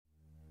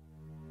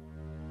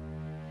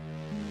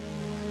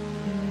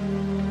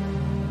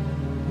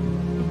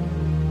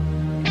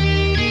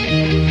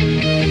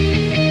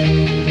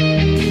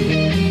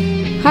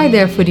Hi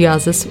there,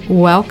 Furiosas.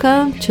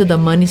 Welcome to the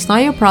Money's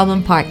Not Your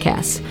Problem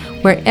podcast,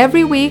 where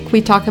every week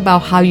we talk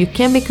about how you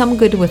can become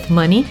good with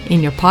money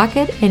in your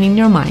pocket and in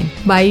your mind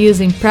by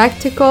using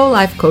practical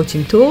life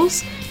coaching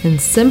tools and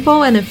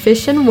simple and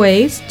efficient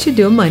ways to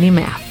do money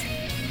math.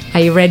 Are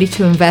you ready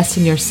to invest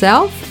in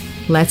yourself?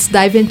 Let's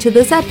dive into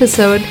this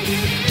episode.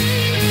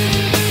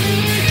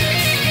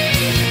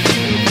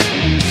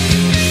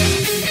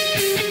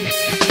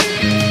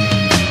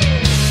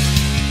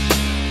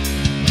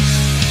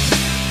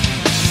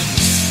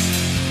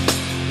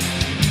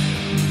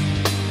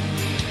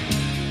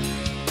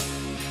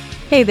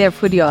 Hey there,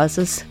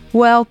 Furiosas.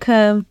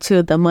 Welcome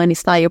to the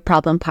Money's Not Your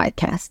Problem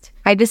podcast.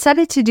 I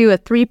decided to do a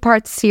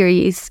 3-part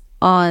series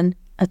on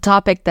a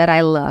topic that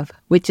I love,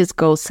 which is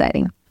goal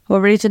setting.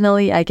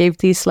 Originally, I gave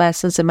these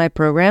lessons in my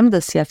program, the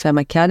CFM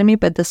Academy,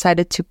 but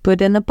decided to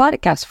put in a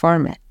podcast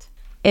format.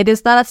 It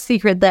is not a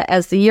secret that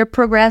as the year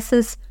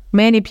progresses,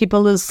 many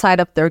people lose sight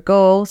of their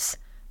goals.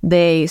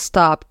 They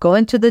stop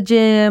going to the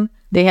gym.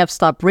 They have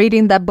stopped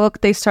reading that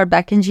book they start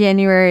back in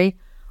January.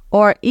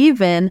 Or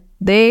even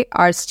they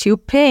are still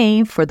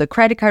paying for the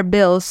credit card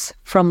bills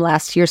from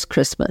last year's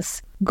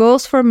Christmas.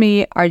 Goals for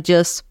me are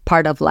just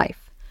part of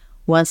life.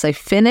 Once I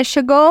finish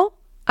a goal,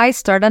 I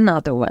start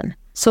another one.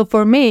 So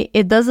for me,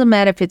 it doesn't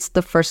matter if it's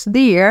the first of the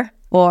year,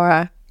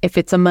 or if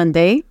it's a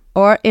Monday,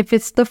 or if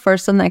it's the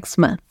first of next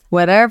month.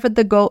 Whatever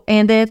the goal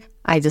ended,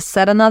 I just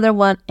set another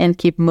one and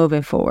keep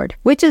moving forward,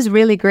 which is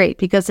really great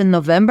because in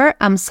November,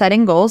 I'm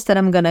setting goals that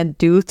I'm going to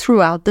do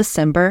throughout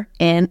December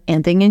and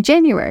ending in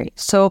January.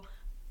 So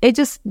it's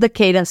just the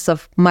cadence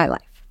of my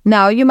life.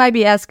 Now, you might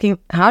be asking,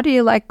 how do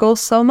you like goals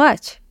so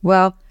much?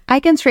 Well, I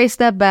can trace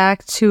that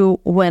back to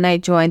when I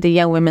joined the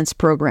Young Women's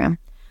Program.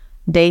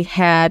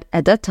 At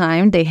that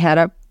time, they had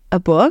a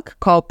book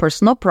called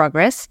Personal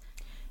Progress,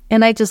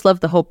 and I just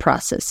loved the whole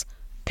process.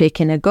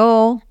 Picking a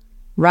goal,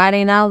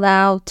 writing out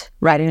loud,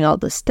 writing all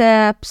the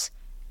steps,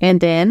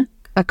 and then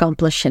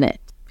accomplishing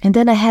it. And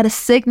then I had a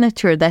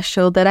signature that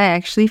showed that I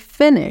actually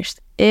finished.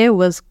 It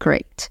was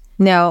great.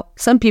 Now,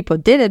 some people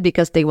did it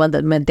because they won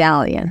the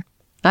medallion.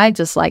 I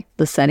just like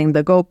the setting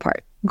the goal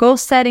part. Goal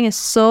setting is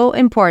so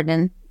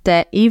important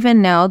that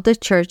even now the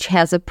church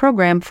has a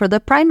program for the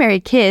primary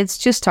kids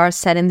to start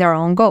setting their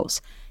own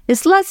goals.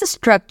 It's less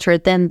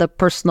structured than the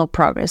personal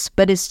progress,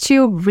 but it's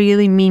still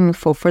really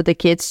meaningful for the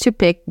kids to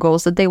pick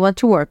goals that they want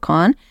to work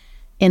on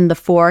in the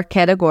 4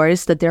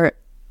 categories that they're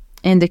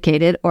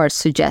indicated or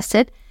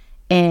suggested,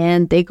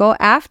 and they go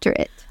after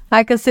it.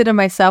 I consider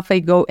myself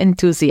a goal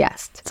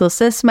enthusiast. So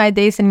since my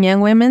days in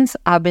Young Women's,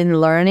 I've been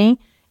learning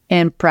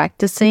and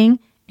practicing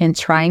and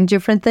trying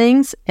different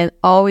things and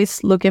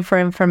always looking for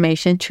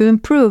information to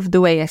improve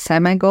the way I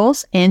set my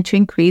goals and to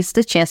increase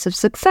the chance of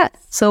success.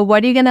 So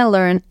what you're going to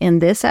learn in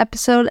this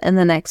episode and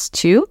the next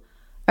 2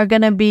 are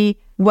going to be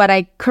what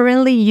I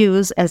currently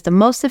use as the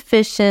most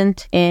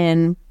efficient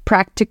and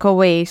practical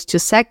ways to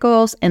set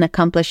goals and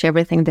accomplish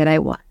everything that I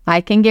want.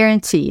 I can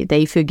guarantee that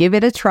if you give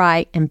it a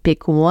try and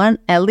pick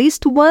at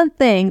least one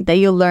thing that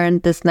you learn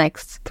this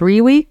next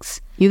 3 weeks,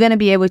 you're going to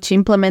be able to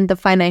implement the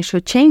financial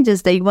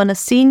changes that you want to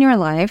see in your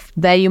life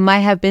that you might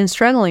have been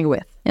struggling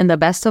with. And the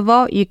best of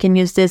all, you can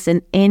use this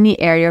in any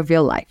area of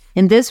your life.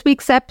 In this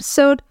week's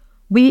episode,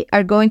 we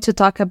are going to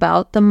talk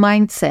about the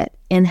mindset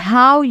and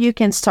how you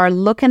can start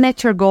looking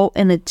at your goal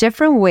in a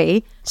different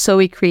way so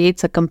it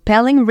creates a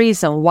compelling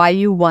reason why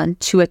you want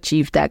to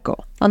achieve that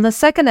goal. On the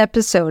second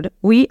episode,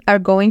 we are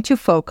going to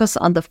focus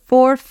on the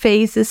 4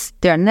 phases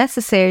that are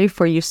necessary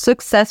for you to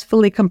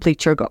successfully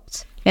complete your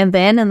goals. And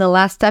then in the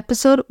last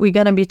episode, we're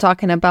going to be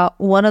talking about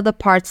one of the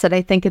parts that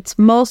I think it's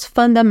most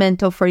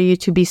fundamental for you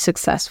to be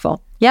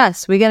successful.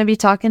 Yes, we're going to be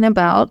talking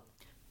about,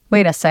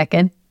 wait a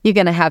second, you're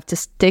going to have to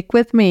stick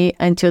with me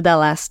until the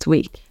last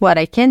week. What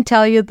I can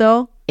tell you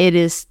though, it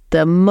is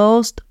the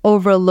most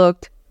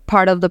overlooked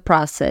part of the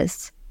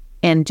process.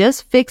 And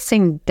just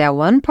fixing that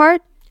one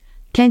part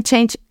can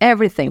change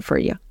everything for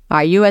you.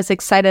 Are you as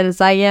excited as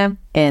I am?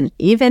 And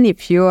even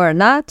if you are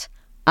not,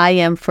 I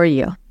am for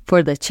you.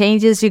 For the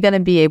changes you're going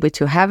to be able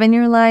to have in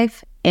your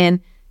life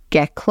and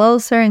get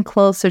closer and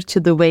closer to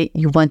the way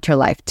you want your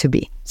life to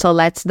be. So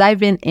let's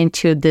dive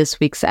into this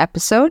week's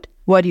episode,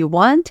 what you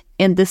want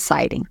and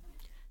deciding.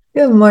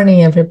 Good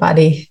morning,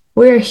 everybody.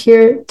 We're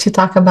here to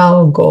talk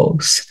about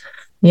goals.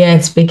 Yeah,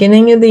 it's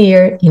beginning of the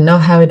year. You know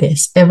how it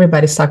is.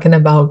 Everybody's talking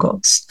about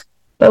goals.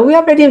 But we're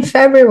already in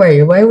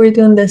February. Why are we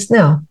doing this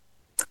now?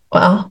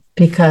 Well,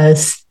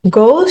 because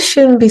goals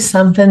shouldn't be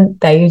something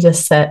that you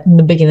just set in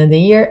the beginning of the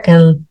year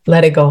and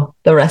let it go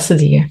the rest of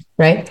the year,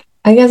 right?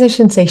 I guess I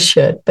shouldn't say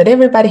should, but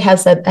everybody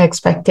has that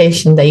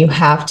expectation that you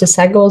have to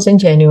set goals in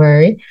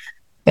January,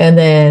 and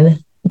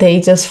then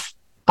they just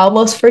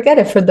almost forget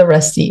it for the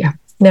rest of the year.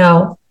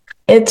 Now,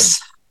 it's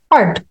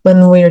hard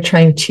when we're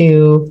trying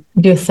to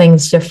do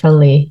things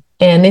differently,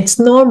 and it's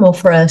normal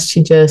for us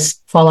to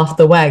just fall off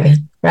the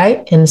wagon,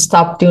 right? And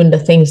stop doing the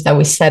things that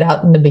we set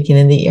out in the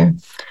beginning of the year.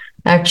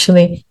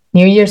 Actually,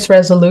 New Year's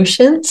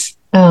resolutions,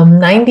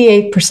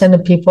 92%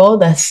 of people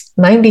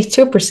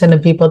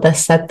that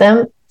set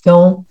them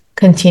don't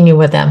continue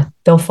with them,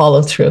 don't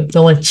follow through,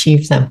 don't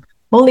achieve them.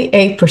 Only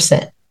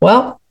 8%.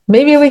 Well,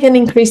 maybe we can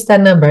increase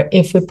that number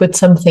if we put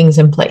some things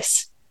in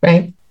place,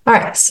 right? All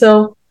right,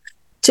 so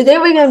today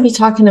we're going to be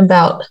talking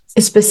about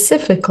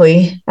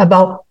specifically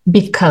about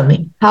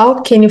becoming.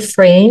 How can you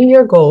frame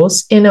your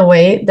goals in a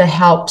way that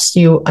helps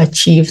you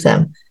achieve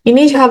them? You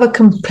need to have a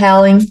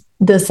compelling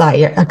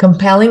desire, a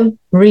compelling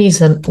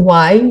reason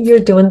why you're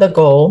doing the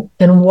goal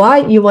and why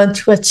you want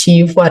to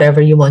achieve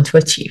whatever you want to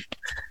achieve.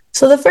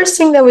 So the first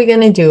thing that we're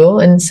going to do,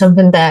 and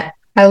something that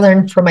I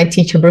learned from my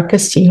teacher, Brooke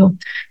Castillo,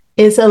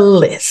 is a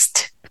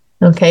list.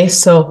 Okay,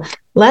 so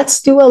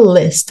let's do a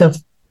list of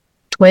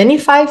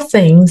 25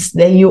 things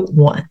that you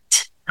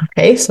want.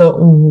 Okay,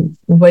 so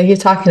what are you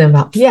talking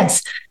about?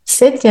 Yes,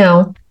 sit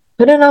down,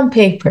 put it on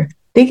paper.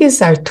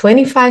 These are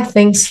 25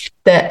 things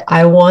that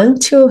I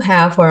want to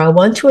have or I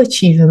want to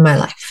achieve in my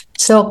life.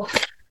 So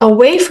a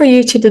way for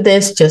you to do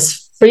this,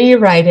 just free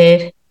write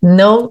it,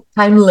 no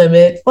time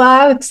limit. Well,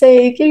 I would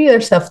say give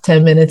yourself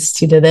 10 minutes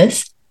to do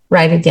this.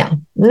 Write it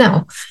down.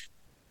 Now,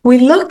 we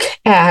look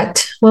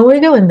at, when we're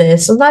doing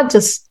this, not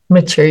just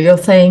material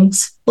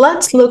things.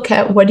 Let's look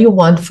at what you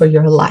want for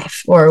your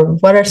life, or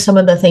what are some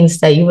of the things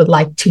that you would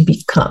like to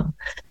become.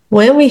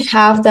 When we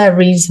have that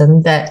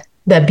reason that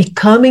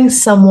becoming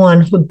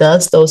someone who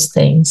does those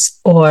things,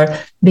 or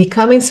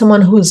becoming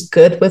someone who's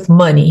good with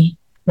money,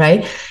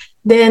 right?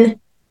 Then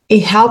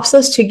it helps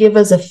us to give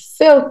us a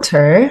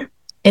filter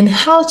in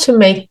how to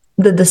make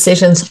the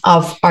decisions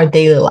of our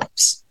daily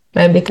lives,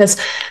 right? Because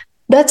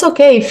that's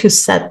okay if you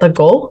set the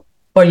goal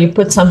or you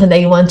put something that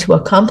you want to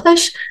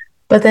accomplish,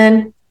 but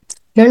then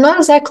you're not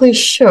exactly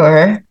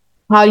sure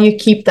how you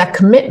keep that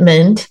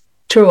commitment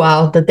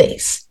throughout the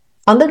days,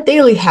 on the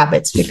daily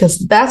habits, because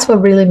that's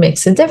what really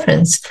makes a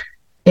difference.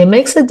 It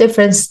makes a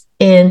difference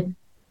in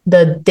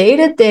the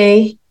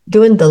day-to-day,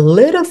 doing the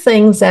little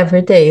things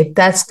every day.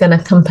 That's going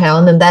to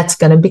compound, and that's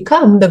going to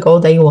become the goal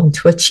that you want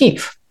to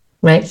achieve,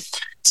 right?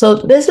 So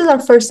this is our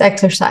first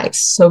exercise.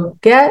 So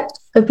get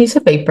a piece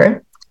of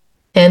paper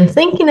and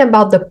thinking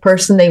about the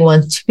person they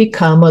want to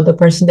become or the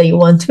person that you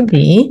want to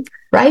be,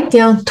 write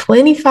down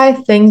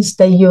 25 things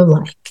that you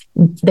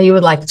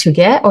would like to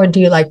get or do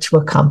you like to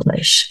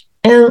accomplish.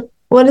 And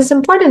what is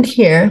important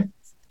here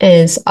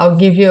is I'll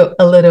give you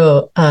a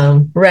little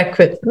not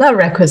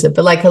requisite,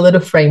 but like a little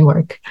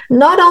framework.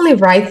 Not only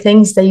write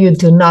things that you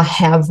do not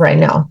have right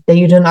now, that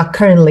you do not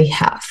currently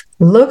have.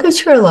 Look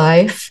at your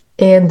life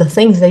and the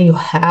things that you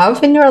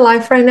have in your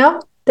life right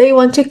now that you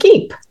want to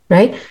keep,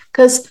 right?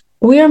 Because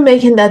we are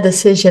making that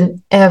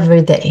decision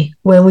every day.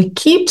 When we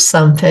keep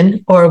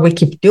something or we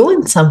keep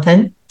doing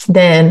something,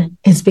 then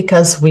it's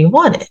because we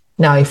want it.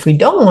 Now, if we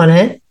don't want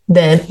it,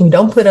 then we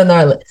don't put it on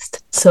our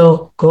list.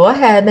 So go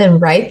ahead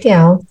and write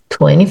down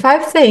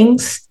 25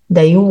 things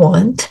that you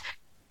want,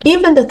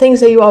 even the things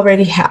that you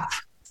already have.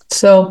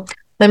 So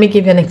let me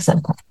give you an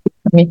example.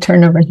 Let me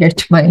turn over here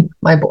to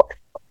my board.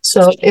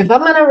 So if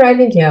I'm going to write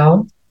it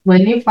down,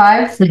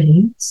 25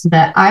 things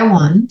that I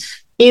want,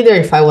 either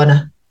if I want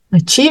to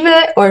achieve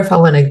it or if I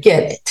want to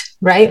get it,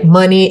 right?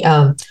 Money,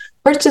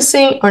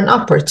 purchasing or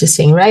not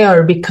purchasing, right?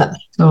 Or becoming.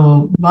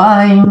 So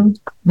buying,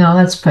 now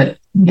let's put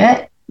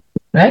get,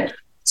 right?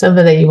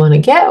 Something that you want to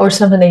get or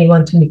something that you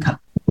want to become.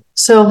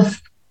 So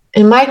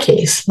in my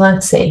case,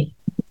 let's say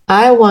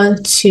I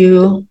want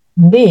to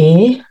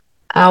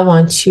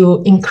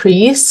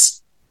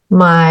increase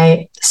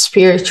my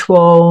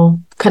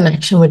spiritual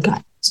connection with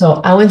God.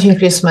 So I want to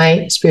increase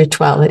my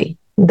spirituality.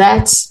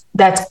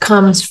 That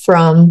comes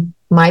from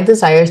my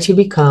desire to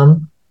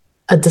become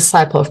a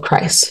disciple of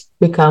Christ,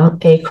 become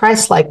a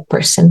Christ-like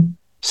person.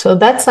 So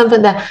that's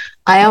something that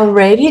I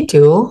already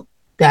do,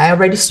 that I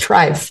already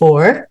strive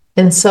for.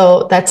 And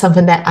so that's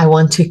something that I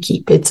want to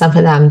keep. It's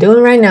something that I'm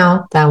doing right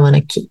now that I want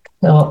to keep.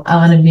 So I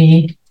want to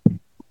be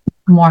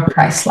more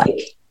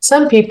Christ-like.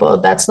 Some people,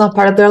 that's not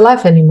part of their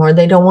life anymore.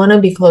 They don't want to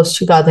be close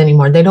to God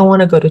anymore. They don't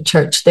want to go to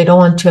church. They don't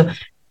want to,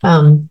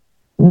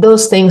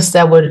 those things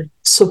that would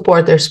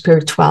support their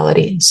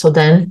spirituality. So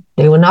then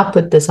they will not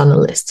put this on the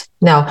list.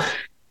 Now,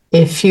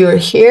 if you're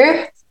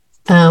here,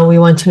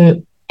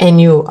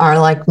 and you are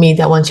like me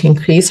that want to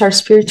increase our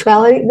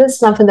spirituality, this is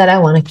something that I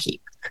want to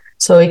keep.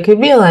 So it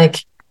could be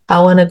like, I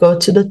want to go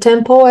to the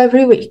temple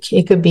every week.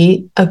 It could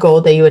be a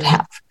goal that you would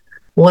have.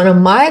 One of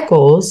my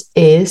goals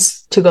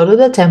is to go to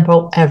the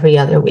temple every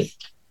other week.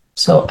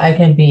 So I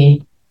can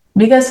be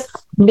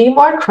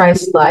more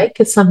Christ-like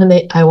is something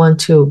that I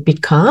want to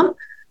become,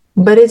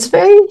 but it's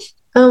very,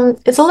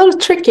 it's a little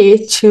tricky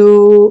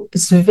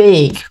it's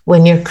vague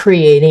when you're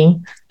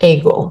creating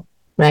a goal,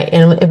 right?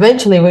 And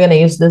eventually we're going to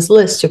use this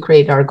list to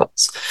create our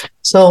goals.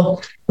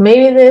 So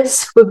maybe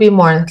this would be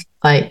more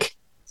like,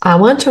 I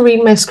want to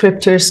read my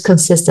scriptures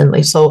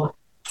consistently. So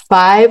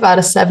 5 out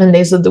of 7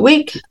 days of the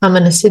week, I'm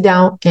going to sit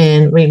down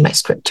and read my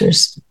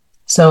scriptures.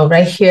 So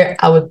right here,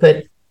 I would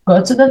put,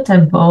 go to the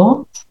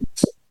temple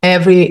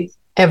every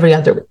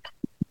other week.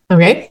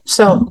 Okay.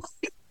 So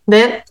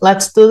then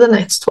let's do the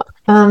next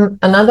one.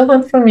 Another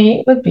one for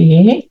me would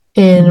be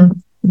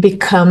in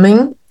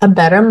becoming a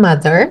better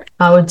mother.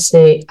 I would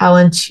say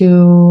I'm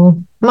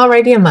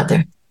already a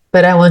mother.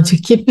 but I want to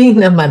keep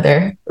being a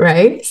mother,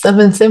 right?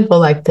 Something simple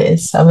like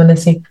this. I want to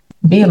say,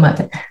 be a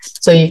mother.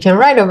 So you can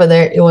write over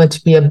there, you want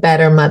to be a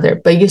better mother.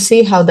 But you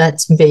see how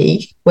that's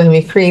vague. When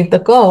we create the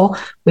goal,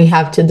 we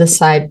have to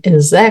decide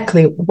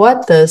exactly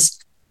what does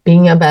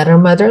being a better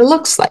mother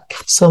looks like.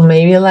 So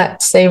maybe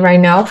let's say right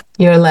now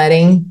you're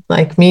letting,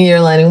 like me, you're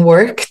letting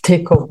work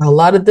take over a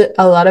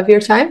lot of your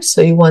time.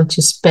 So you want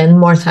to spend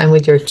more time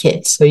with your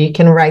kids. So you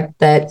can write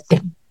that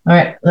down. All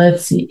right,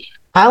 let's see.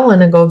 I want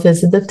to go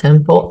visit the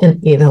temple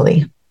in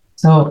Italy.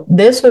 So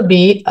this would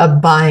be a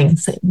buying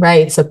thing,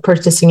 right? It's a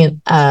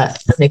purchasing an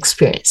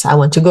experience. I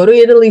want to go to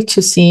Italy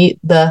to see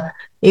the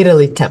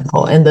Italy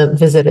temple and the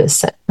visitors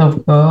center. So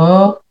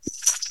go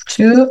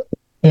to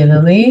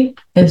Italy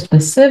is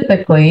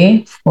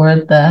specifically for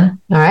all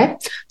right.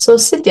 So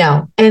sit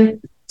down, and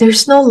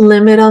there's no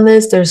limit on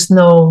this. There's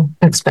no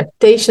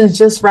expectations.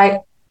 Just write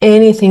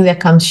anything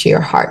that comes to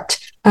your heart.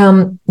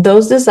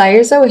 Those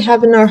desires that we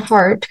have in our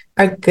heart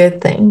are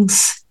good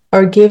things,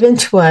 are given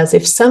to us.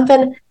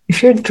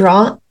 If you're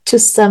drawn to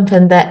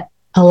something that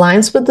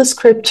aligns with the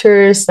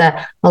scriptures,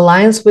 that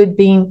aligns with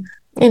being,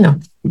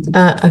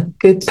 a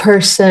good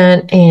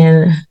person,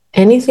 and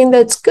anything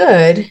that's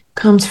good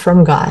comes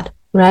from God.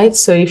 Right.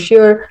 So if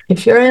you're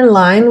in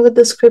line with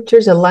the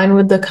scriptures, aligned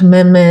with the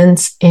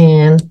commandments,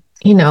 and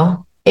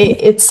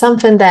it's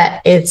something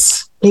that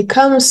it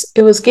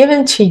was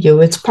given to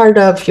you. It's part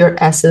of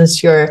your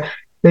essence, your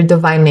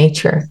divine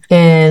nature.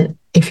 And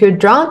if you're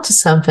drawn to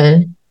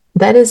something,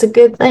 that is a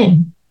good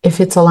thing if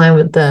it's aligned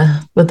with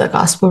the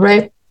gospel,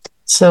 right?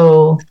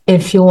 So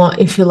if you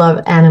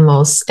love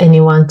animals and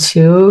you want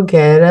to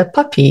get a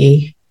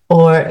puppy,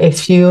 or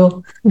if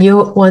you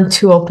want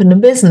to open a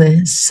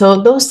business.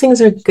 So those things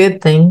are good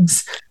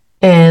things,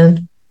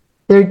 and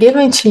they're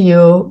given to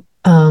you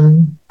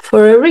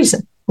for a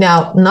reason.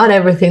 Now, not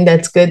everything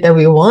that's good that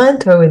we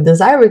want or we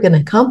desire we're going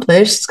to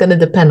accomplish. It's going to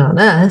depend on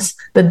us.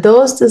 But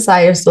those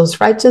desires, those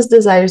righteous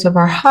desires of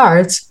our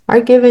hearts,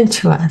 are given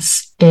to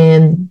us,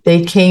 and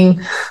they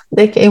came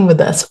with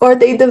us, or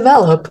they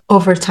develop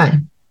over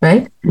time.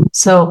 Right?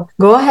 So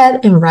go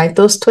ahead and write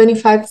those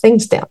 25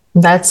 things down.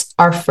 That's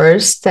our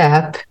first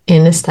step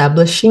in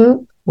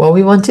establishing what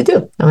we want to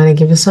do. I'm going to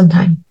give you some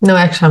time. No,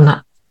 actually, I'm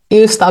not.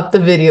 You stop the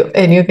video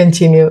and you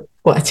continue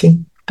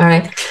watching. All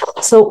right.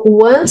 So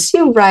once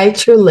you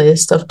write your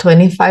list of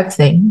 25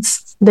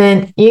 things,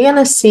 then you're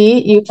going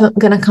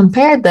to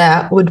compare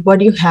that with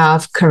what you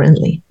have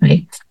currently,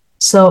 right?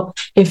 So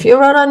if you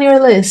wrote on your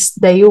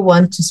list that you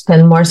want to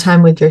spend more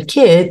time with your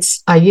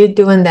kids, are you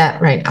doing that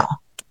right now?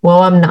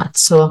 Well, I'm not.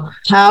 So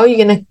how are you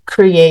going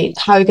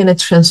to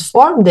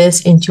transform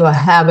this into a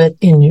habit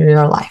in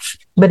your life?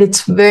 But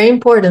it's very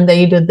important that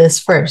you do this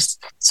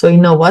first. So you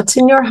know what's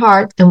in your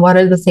heart and what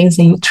are the things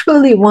that you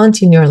truly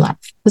want in your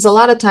life. Because a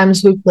lot of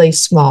times we play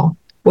small.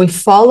 We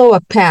follow a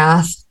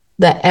path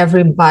that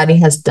everybody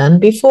has done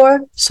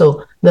before.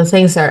 So the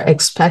things that are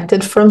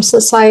expected from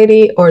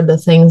society, or the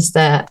things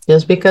that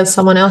just because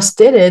someone else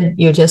did it,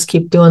 you just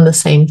keep doing the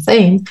same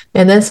thing.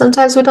 And then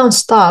sometimes we don't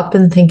stop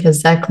and think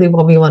exactly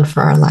what we want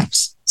for our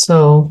lives.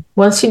 So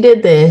once you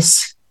did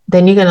this,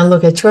 then you're going to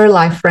look at your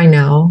life right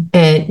now,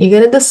 and you're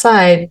going to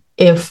decide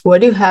if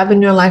what you have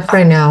in your life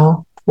right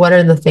now, what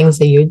are the things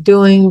that you're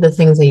doing, the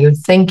things that you're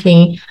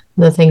thinking,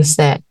 the things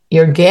that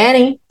you're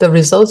getting, the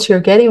results you're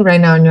getting right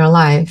now in your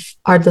life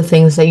are the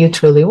things that you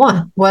truly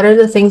want. What are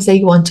the things that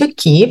you want to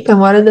keep, and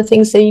what are the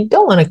things that you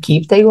don't want to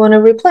keep, that you want to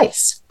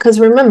replace? Because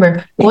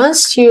remember,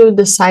 once you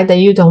decide that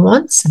you don't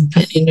want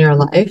something in your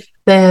life,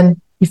 then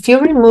if you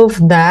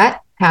remove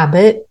that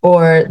habit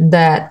or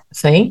that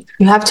thing,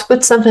 you have to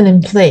put something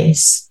in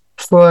place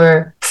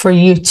for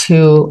you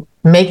to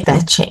make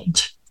that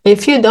change.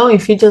 If you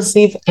just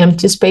leave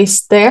empty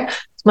space there,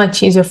 it's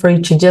much easier for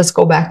you to just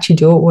go back to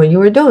do what you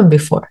were doing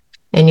before.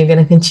 And you're going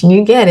to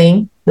continue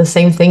getting the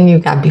same thing you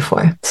got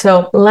before.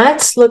 So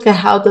let's look at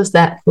how does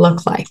that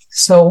look like.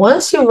 So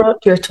once you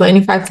wrote your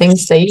 25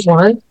 things that you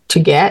want to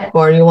get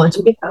or you want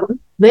to become,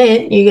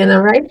 then you're going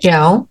to write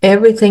down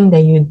everything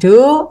that you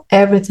do,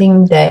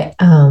 everything that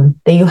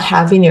you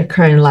have in your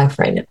current life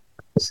right now.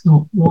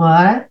 So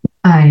what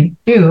I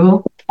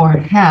do or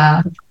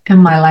have in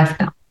my life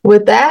now.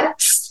 With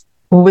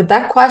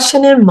that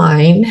question in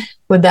mind,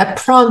 with that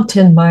prompt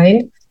in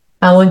mind,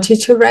 I want you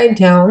to write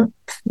down,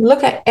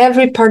 look at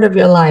every part of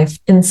your life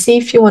and see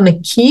if you want to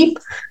keep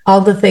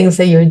all the things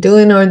that you're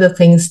doing or the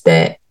things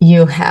that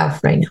you have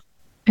right now.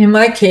 In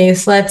my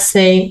case, let's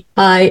say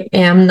I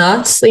am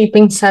not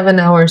sleeping 7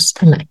 hours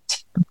a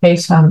night. Okay,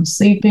 so I'm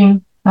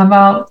sleeping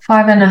about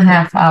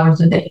 5.5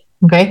 hours a day.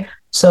 Okay,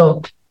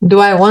 so do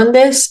I want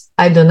this?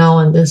 I do not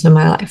want this in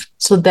my life.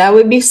 So that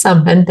would be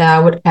something that I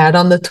would add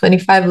on the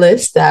 25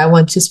 list that I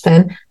want to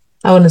spend.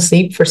 I want to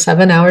sleep for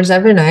 7 hours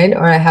every night,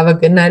 or I have a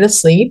good night of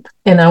sleep.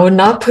 And I would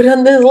not put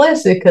on this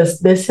list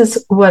because this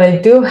is what I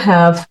do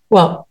have.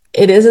 Well,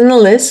 it is in the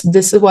list.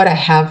 This is what I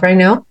have right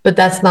now, but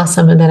that's not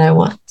something that I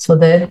want. So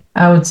then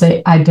I would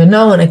say, I do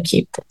not want to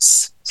keep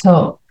this.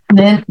 So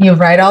then you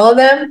write all of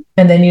them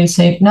and then you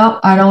say, no,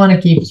 I don't want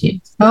to keep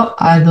it. No,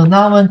 I do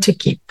not want to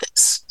keep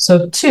this.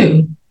 So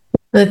 2,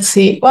 Let's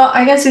see. Well,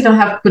 I guess you don't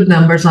have to put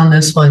numbers on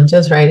this one.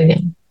 Just write it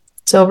in.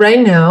 So right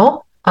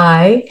now,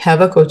 I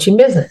have a coaching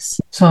business.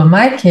 So in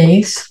my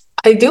case,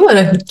 I do want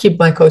to keep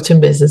my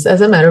coaching business.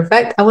 As a matter of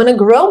fact, I want to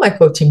grow my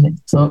coaching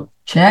business. So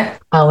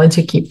check, I want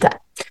to keep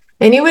that.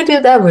 And you would do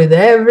that with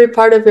every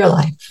part of your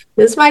life.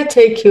 This might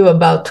take you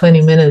about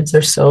 20 minutes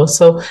or so.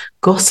 So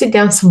go sit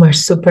down somewhere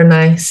super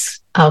nice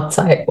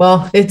outside.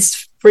 Well,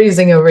 it's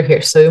freezing over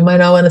here, so you might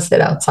not want to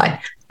sit outside,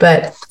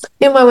 but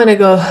you might want to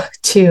go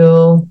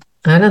to,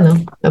 I don't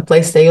know, a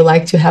place that you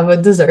like to have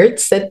a dessert,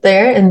 sit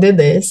there and do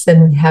this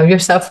and have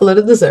yourself a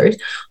little dessert.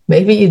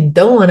 Maybe you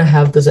don't want to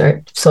have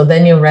dessert. So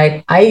then you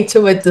write, I eat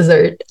you with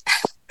dessert.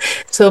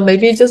 So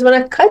maybe you just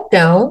want to cut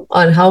down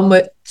on how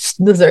much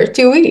dessert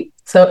you eat.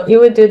 So you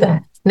would do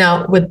that.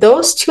 Now, with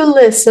those two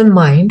lists in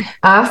mind,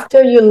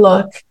 after you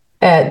look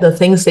at the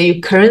things that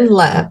you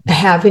currently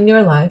have in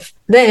your life,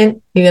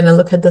 then you're going to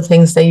look at the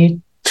things that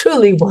you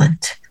truly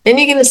want. And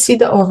you're going to see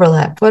the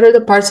overlap. What are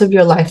the parts of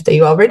your life that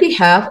you already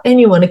have and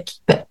you want to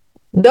keep it?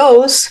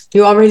 Those,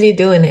 you're already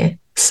doing it.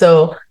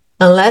 So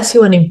unless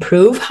you want to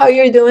improve how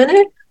you're doing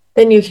it,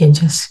 then you can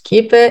just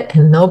keep it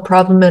and no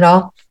problem at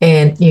all.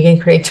 And you can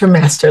create your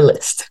master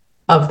list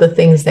of the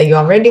things that you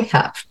already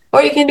have.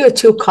 Or you can do a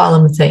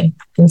 2-column thing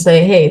and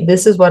say, hey,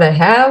 this is what I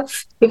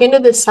have. You can do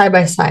this side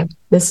by side.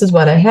 This is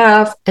what I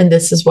have, and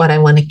this is what I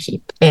want to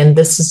keep. And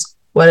this is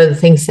what are the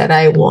things that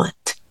I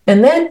want.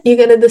 And then you're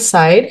going to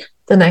decide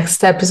the next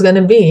step is going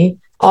to be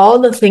all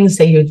the things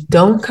that you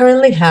don't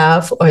currently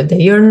have or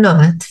that you're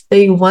not, that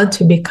you want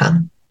to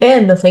become.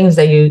 And the things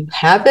that you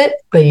have it,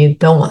 but you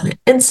don't want it.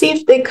 And see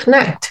if they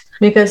connect.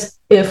 Because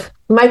if,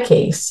 in my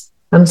case,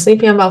 I'm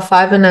sleeping about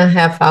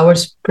 5.5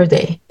 hours per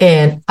day,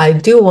 and I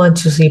do want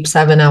to sleep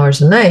 7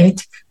 hours a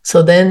night.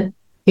 So then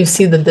you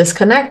see the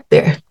disconnect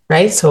there,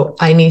 right? So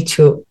I need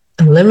to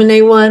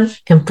eliminate one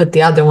and put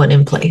the other one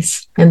in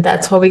place. And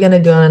that's what we're going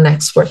to do on the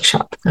next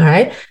workshop. All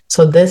right.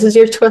 So this is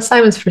your 2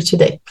 assignments for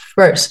today.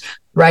 First,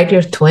 write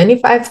your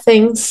 25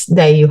 things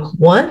that you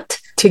want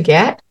to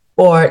get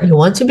or you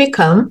want to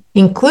become,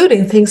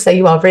 including things that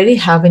you already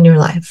have in your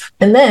life.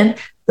 And then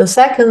the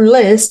second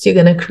list you're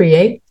going to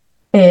create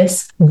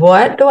is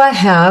what do I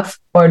have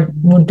or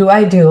do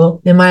I do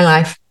in my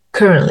life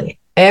currently?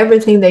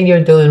 Everything that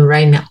you're doing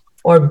right now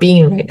or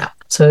being right now.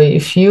 So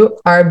if you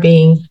are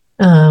being,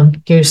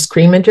 you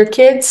scream at your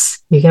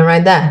kids, you can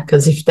write that,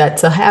 because if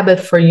that's a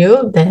habit for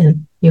you,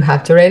 then you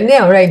have to write it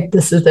down, right?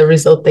 This is the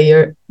result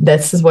that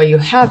this is what you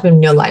have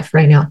in your life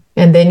right now.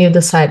 And then you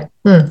decide,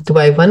 do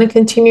I want to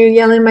continue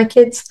yelling at my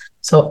kids?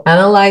 So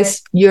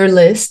analyze your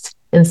list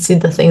and see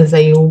the things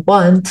that you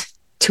want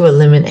to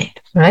eliminate,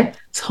 right?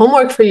 It's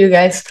homework for you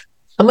guys.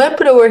 I'm going to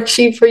put a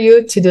worksheet for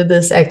you to do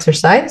this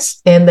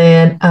exercise. And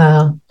then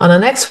on the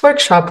next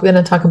workshop, we're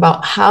going to talk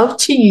about how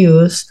to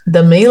use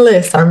the main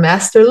list, our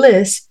master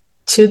list,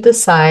 to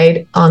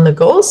decide on the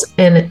goals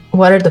and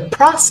what are the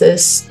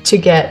process to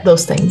get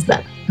those things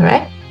done. All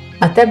right?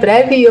 Até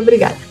breve e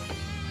obrigada.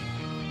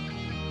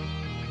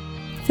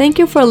 Thank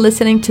you for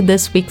listening to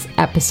this week's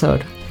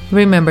episode.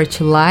 Remember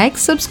to like,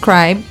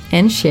 subscribe,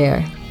 and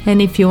share. And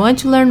if you want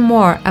to learn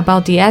more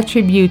about the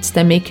attributes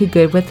that make you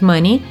good with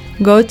money,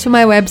 go to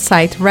my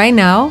website right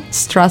now,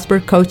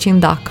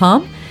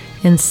 strasburgcoaching.com,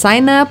 and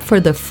sign up for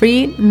the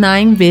free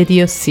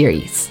 9-video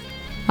series.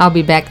 I'll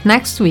be back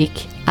next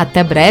week.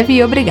 Até breve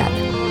e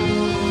obrigada!